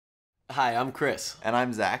Hi, I'm Chris. And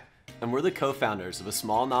I'm Zach. And we're the co-founders of a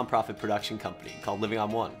small nonprofit production company called Living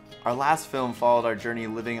on One. Our last film followed our journey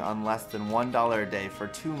living on less than $1 a day for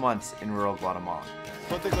 2 months in rural Guatemala.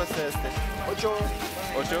 ¿Cuánto cuesta este? Ocho.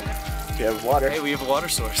 We have water. Hey, we have a water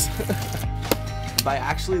source. By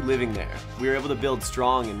actually living there, we were able to build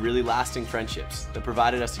strong and really lasting friendships that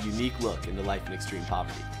provided us a unique look into life in extreme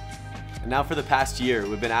poverty. And now for the past year,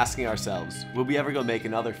 we've been asking ourselves, will we ever go make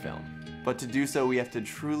another film? But to do so, we have to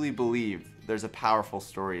truly believe there's a powerful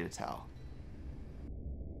story to tell.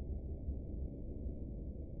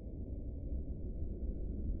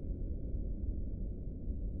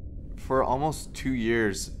 For almost 2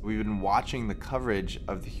 years, we've been watching the coverage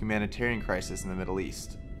of the humanitarian crisis in the Middle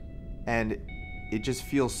East. And it just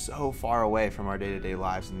feels so far away from our day-to-day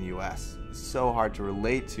lives in the US. It's so hard to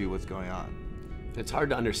relate to what's going on. It's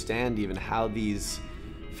hard to understand even how these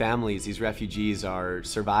families, these refugees, are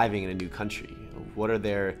surviving in a new country. What are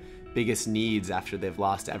their biggest needs after they've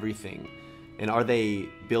lost everything? And are they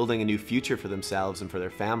building a new future for themselves and for their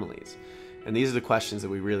families? And these are the questions that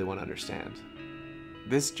we really want to understand.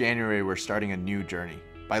 This January, we're starting a new journey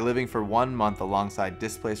by living for 1 month alongside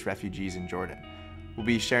displaced refugees in Jordan. We'll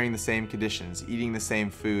be sharing the same conditions, eating the same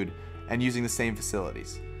food, and using the same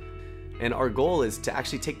facilities. And our goal is to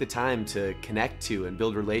actually take the time to connect to and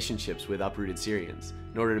build relationships with uprooted Syrians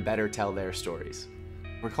in order to better tell their stories.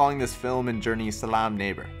 We're calling this film and journey Salam,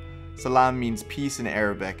 neighbor. Salam means peace in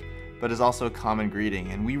Arabic, but is also a common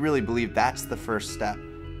greeting, and we really believe that's the first step.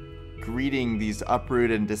 Greeting these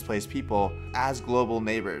uprooted and displaced people as global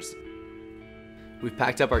neighbors. We've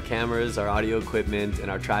packed up our cameras, our audio equipment,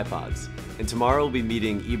 and our tripods. And tomorrow we'll be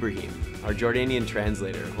meeting Ibrahim, our Jordanian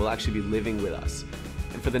translator, who will actually be living with us.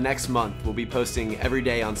 And for the next month, we'll be posting every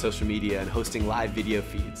day on social media and hosting live video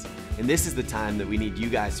feeds. And this is the time that we need you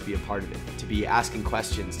guys to be a part of it, to be asking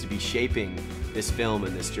questions, to be shaping this film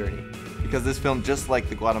and this journey. Because this film, just like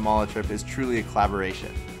the Guatemala trip, is truly a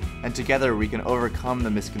collaboration. And together we can overcome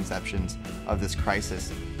the misconceptions of this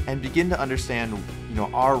crisis and begin to understand,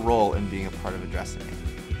 our role in being a part of addressing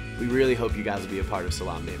it. We really hope you guys will be a part of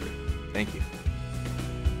Salam, neighbor. Thank you.